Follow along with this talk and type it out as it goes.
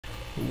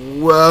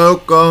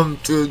Welcome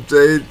to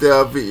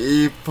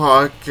JWE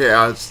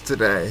Podcast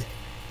today,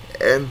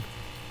 and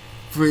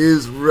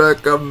please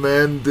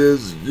recommend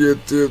this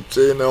YouTube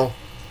channel.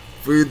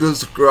 Please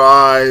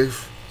subscribe,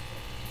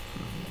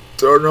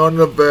 turn on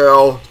the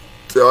bell,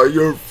 tell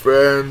your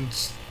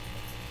friends.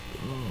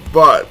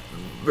 But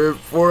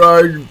before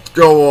I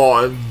go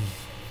on,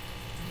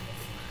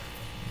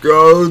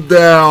 go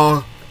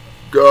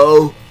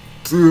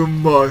to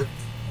my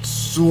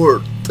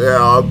sort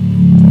tab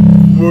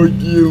where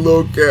you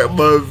look at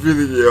my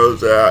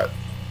videos at,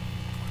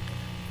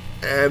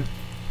 and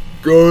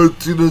go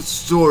to the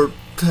sort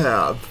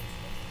tab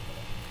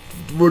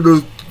where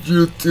the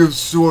YouTube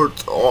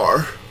shorts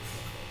are.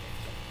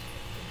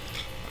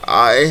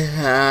 I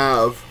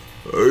have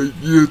a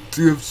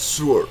YouTube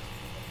short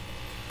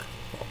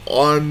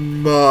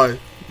on my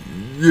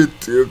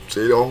YouTube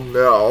channel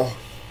now,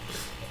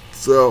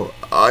 so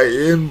I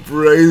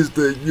embrace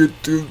the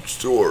YouTube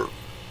short.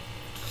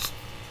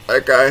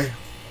 Okay.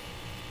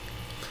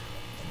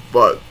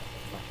 But,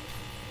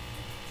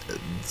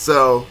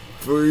 so,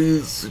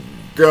 please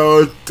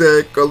go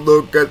take a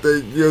look at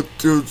the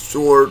YouTube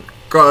short,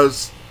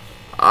 cause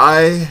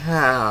I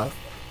have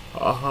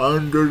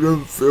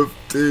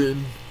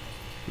 115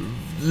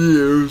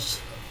 views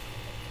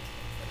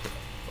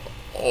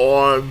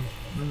on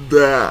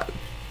that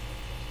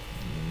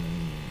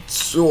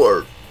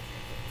short.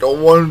 The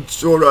one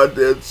short I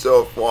did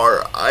so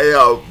far, I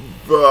have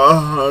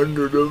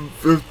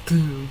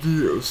 115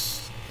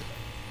 views.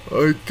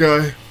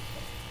 Okay.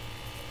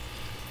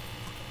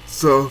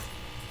 So,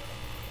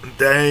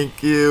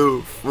 thank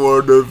you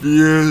for the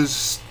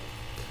views.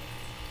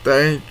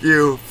 Thank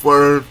you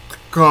for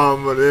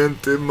coming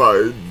into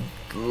my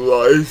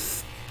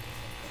life.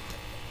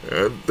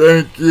 And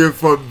thank you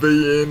for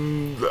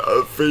being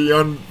a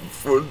fan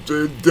for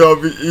the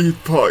WE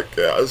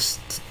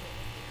Podcast.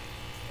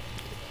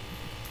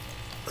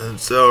 And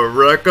so,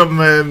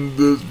 recommend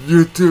this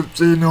YouTube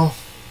channel.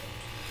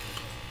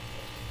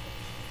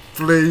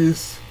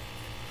 Please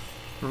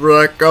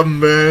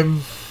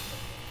recommend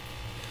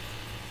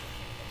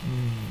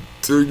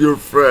to your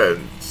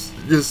friends,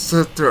 your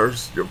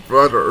sisters, your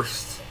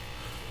brothers,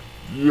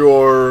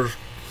 your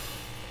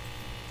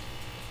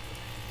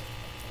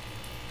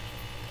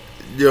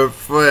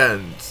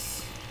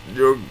friends,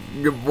 your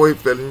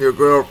boyfriend, your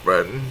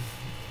girlfriend,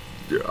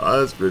 your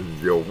husband,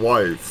 your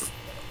wife,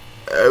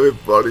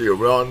 everybody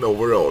around the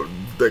world,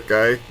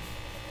 okay?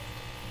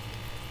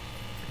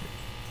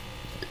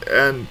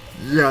 And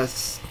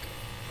yes,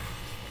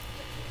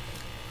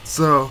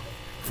 so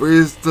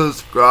please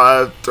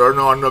subscribe, turn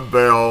on the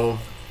bell,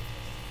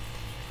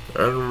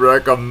 and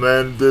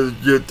recommend this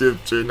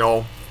YouTube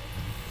channel.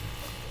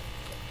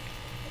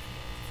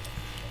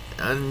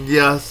 And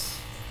yes,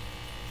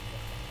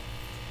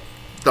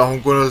 I'm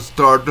gonna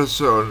start the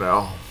show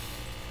now.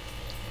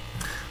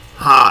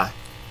 Hi,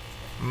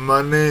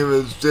 my name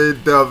is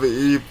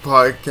JWE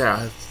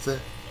Podcast,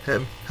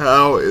 and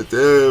how is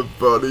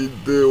everybody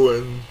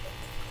doing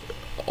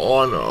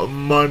on a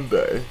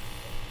Monday?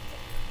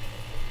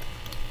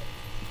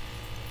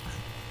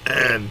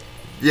 And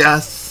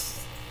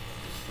yes,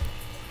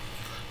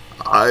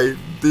 I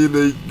did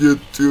a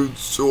YouTube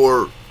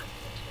short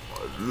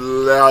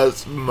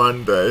last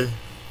Monday,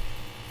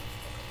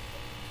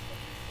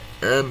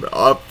 and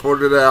I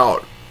put it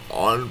out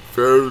on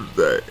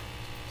Thursday,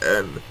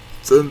 and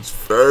since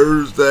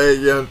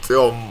Thursday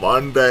until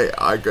Monday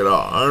I got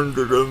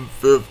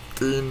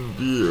 115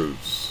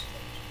 views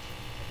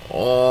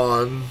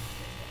on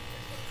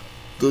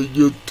the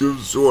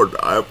YouTube short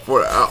I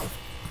put out.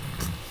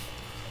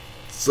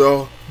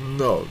 So,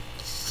 no,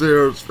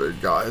 seriously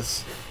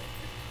guys,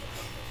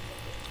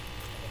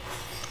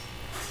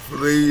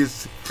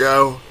 please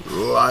go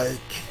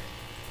like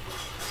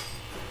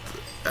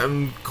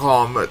and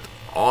comment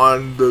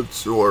on the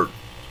short,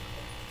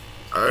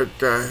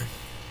 okay?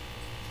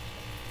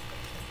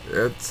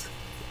 It's,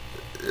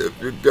 if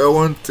you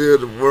go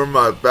into where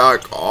my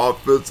back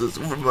office is,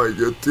 where my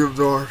YouTubes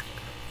are,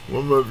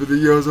 where my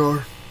videos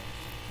are,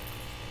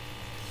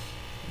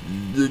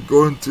 you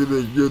go into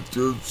the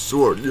YouTube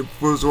short, you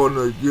push on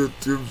the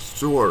YouTube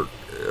short,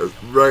 it's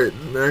right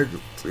next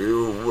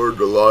to where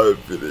the live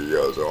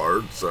videos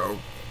are, so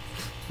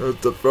it's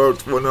the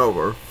first one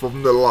over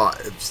from the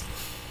lives.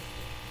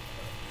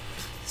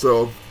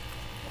 So,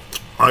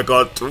 I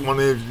got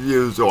 20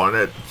 views on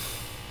it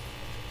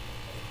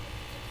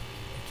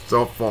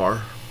so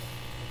far.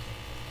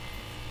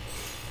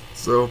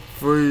 So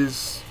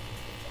please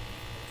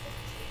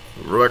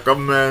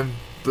recommend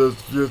this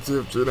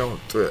YouTube channel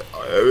to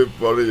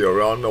everybody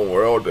around the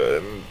world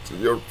and to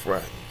your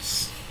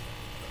friends.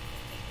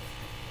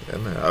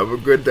 And have a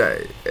good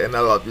day, and I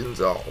love you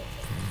all.